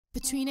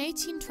Between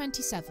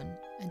 1827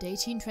 and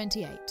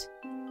 1828,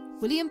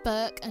 William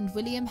Burke and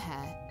William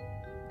Hare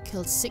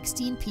killed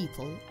 16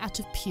 people out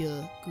of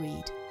pure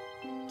greed.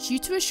 Due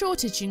to a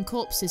shortage in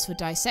corpses for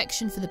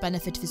dissection for the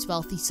benefit of his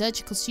wealthy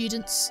surgical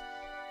students,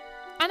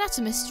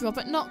 anatomist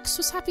Robert Knox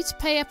was happy to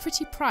pay a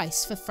pretty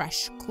price for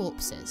fresh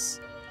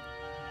corpses.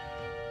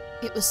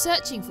 It was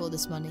searching for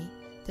this money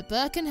that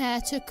Burke and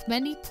Hare took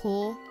many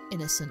poor,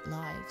 innocent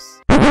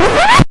lives.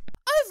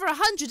 Over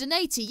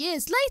 180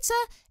 years later,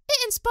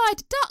 it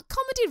inspired a dark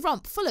comedy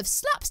romp full of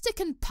slapstick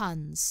and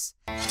puns.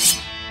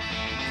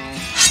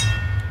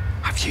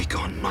 Have you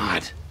gone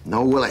mad?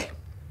 No, Willie.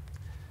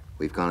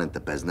 We've gone into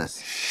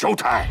business.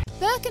 Showtime!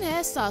 Burke and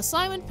Hare star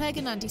Simon Pegg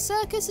and Andy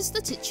Serkis as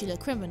the titular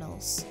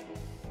criminals.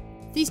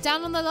 These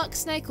down-on-the-luck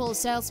snake oil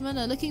salesmen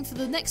are looking for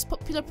the next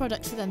popular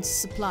product for them to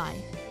supply.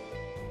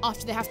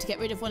 After they have to get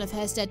rid of one of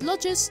Hare's dead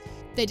lodgers,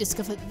 they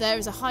discover that there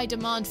is a high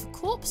demand for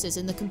corpses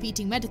in the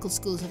competing medical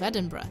schools of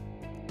Edinburgh.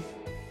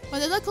 When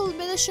the local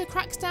militia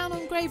cracks down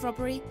on grave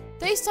robbery,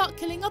 they start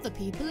killing other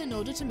people in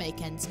order to make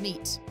ends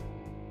meet.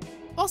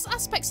 Whilst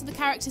aspects of the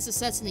characters are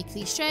certainly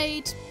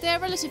cliched, they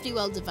are relatively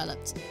well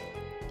developed,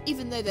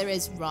 even though there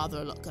is rather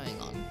a lot going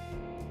on.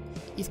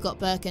 You've got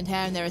Burke and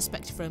Hare and their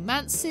respective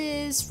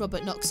romances,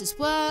 Robert Knox's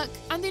work,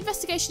 and the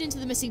investigation into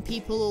the missing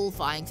people all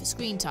vying for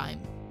screen time.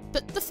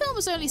 But the film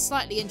was only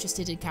slightly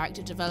interested in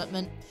character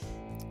development.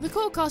 The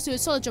core cast do a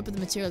solid job with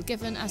the material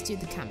given, as do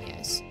the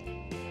cameos.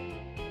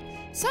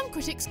 Some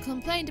critics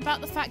complained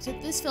about the fact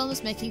that this film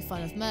was making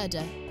fun of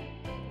murder.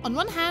 On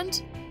one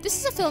hand, this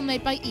is a film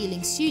made by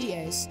Ealing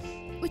Studios,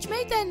 which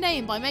made their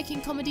name by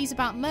making comedies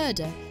about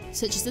murder,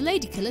 such as The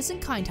Ladykillers and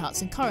Kind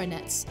Hearts and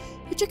Coronets,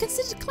 which are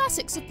considered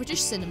classics of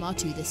British cinema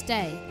to this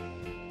day.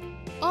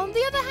 On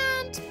the other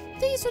hand,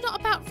 these were not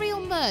about real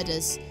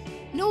murders,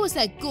 nor was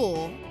there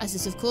gore, as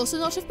this of course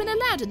would not have been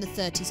allowed in the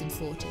 30s and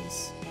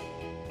 40s.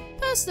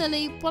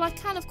 Personally, while I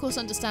can of course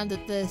understand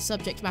that the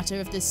subject matter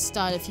of this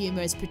style of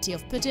humour is pretty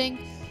off-putting,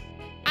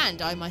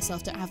 and I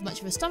myself don't have much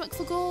of a stomach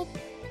for gore,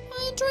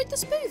 I enjoyed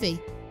this movie.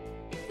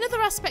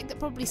 Another aspect that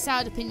probably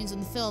soured opinions on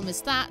the film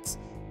is that,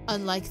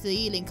 unlike the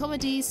Ealing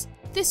comedies,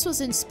 this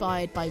was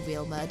inspired by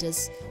real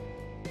murders.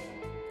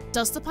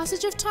 Does the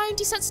passage of time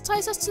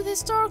desensitise us to the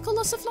historical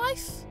loss of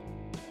life?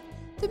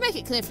 They make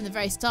it clear from the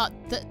very start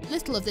that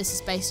little of this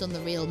is based on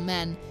the real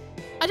men.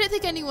 I don't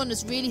think anyone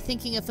was really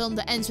thinking a film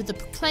that ends with the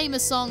Proclaimer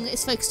song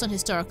is focused on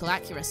historical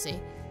accuracy.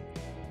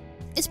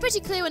 It's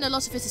pretty clear when a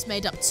lot of it is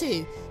made up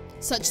too,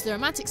 such as the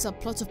romantic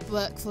subplot of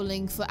Burke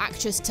falling for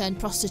actress turned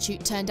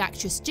prostitute turned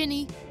actress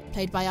Ginny,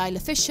 played by Isla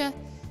Fisher,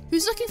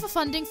 who's looking for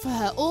funding for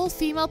her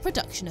all-female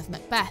production of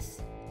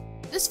Macbeth.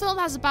 This film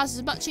has about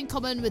as much in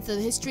common with the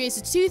history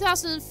as the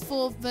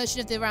 2004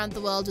 version of The Around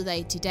the World with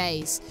 80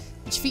 Days,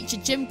 which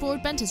featured Jim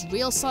Broadbent as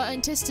real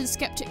scientist and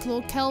skeptic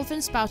Lord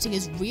Kelvin spouting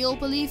his real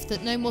belief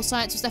that no more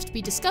science was left to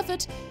be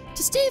discovered,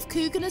 to Steve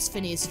Coogan as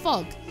Phineas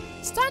Fogg,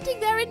 standing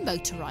there in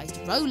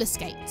motorised roller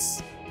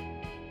skates.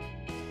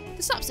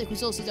 The slapstick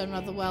was also done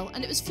rather well,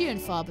 and it was few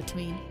and far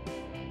between.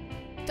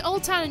 The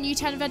old town and new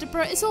town of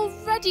Edinburgh is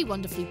already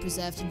wonderfully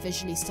preserved and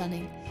visually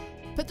stunning,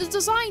 but the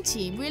design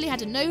team really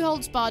had a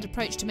no-holds-barred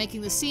approach to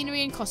making the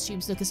scenery and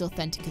costumes look as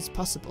authentic as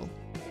possible.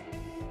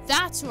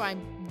 That's where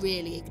I'm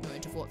really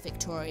ignorant of what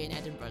Victorian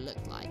Edinburgh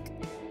looked like.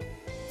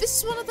 This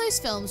is one of those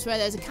films where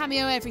there's a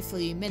cameo every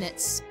few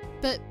minutes,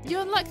 but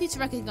you're unlikely to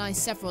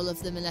recognise several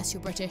of them unless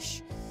you're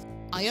British.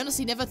 I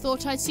honestly never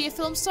thought I'd see a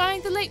film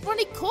starring the late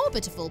Ronnie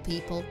Corbett of all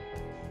people.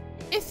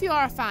 If you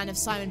are a fan of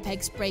Simon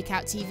Pegg's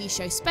breakout TV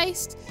show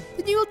Spaced,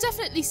 then you will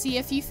definitely see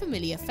a few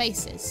familiar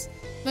faces,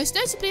 most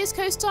notably as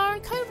co-star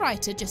and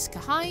co-writer Jessica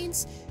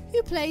Hines,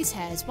 who plays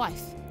Hare's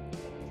wife.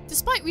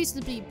 Despite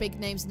reasonably big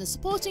names in the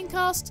supporting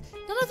cast,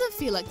 none of them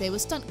feel like they were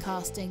stunt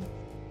casting,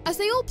 as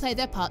they all play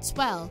their parts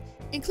well,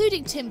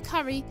 including Tim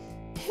Curry,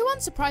 who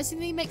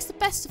unsurprisingly makes the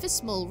best of his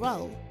small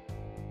role.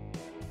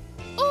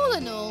 All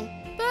in all,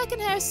 Burke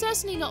and Hare is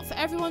certainly not for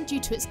everyone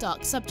due to its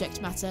dark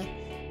subject matter,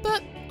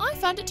 but I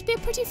found it to be a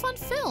pretty fun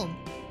film.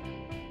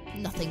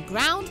 Nothing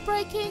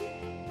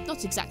groundbreaking,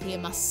 not exactly a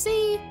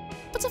must-see,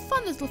 but a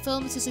fun little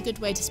film that is a good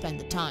way to spend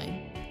the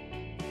time.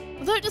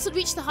 Although it doesn't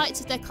reach the heights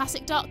of their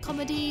classic dark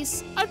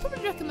comedies, I'd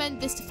probably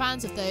recommend this to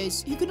fans of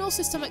those who can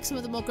also stomach some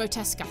of the more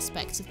grotesque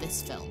aspects of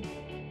this film.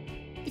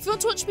 If you want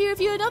to watch me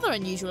review another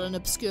unusual and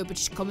obscure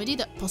British comedy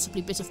that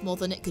possibly bit off more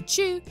than it could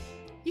chew,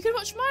 you can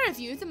watch my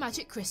review of The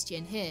Magic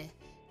Christian here.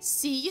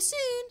 See you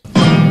soon!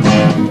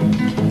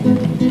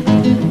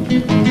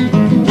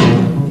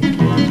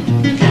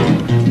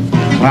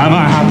 Am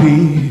I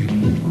happy?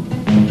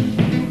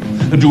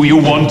 Do you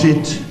want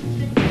it?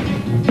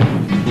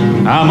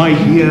 Am I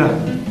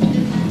here